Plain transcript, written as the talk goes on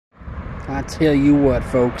I tell you what,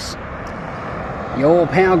 folks. Your old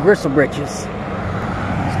pal Grisle Britches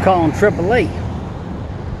was calling AAA.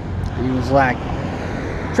 And he was like,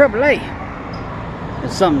 AAA,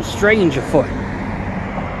 there's something strange afoot.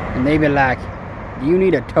 And they be like, do you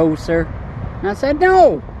need a tow, sir? And I said,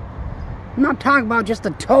 no. I'm not talking about just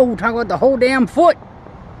a toe, I'm talking about the whole damn foot.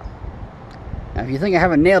 Now, if you think I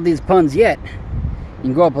haven't nailed these puns yet, you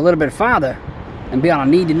can go up a little bit farther and be on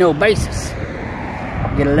a need-to-know basis.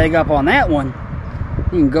 Get a leg up on that one,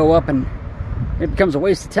 you can go up and it becomes a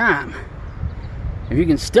waste of time. If you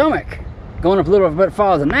can stomach going up a little bit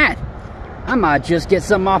farther than that, I might just get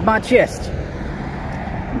something off my chest.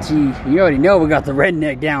 And see, you already know we got the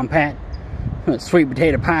redneck down pat. Sweet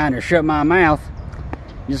potato pie or shut my mouth.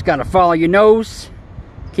 You just gotta follow your nose,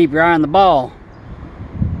 keep your eye on the ball,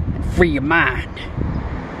 and free your mind.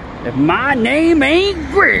 If my name ain't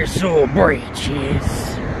Grisle Britches.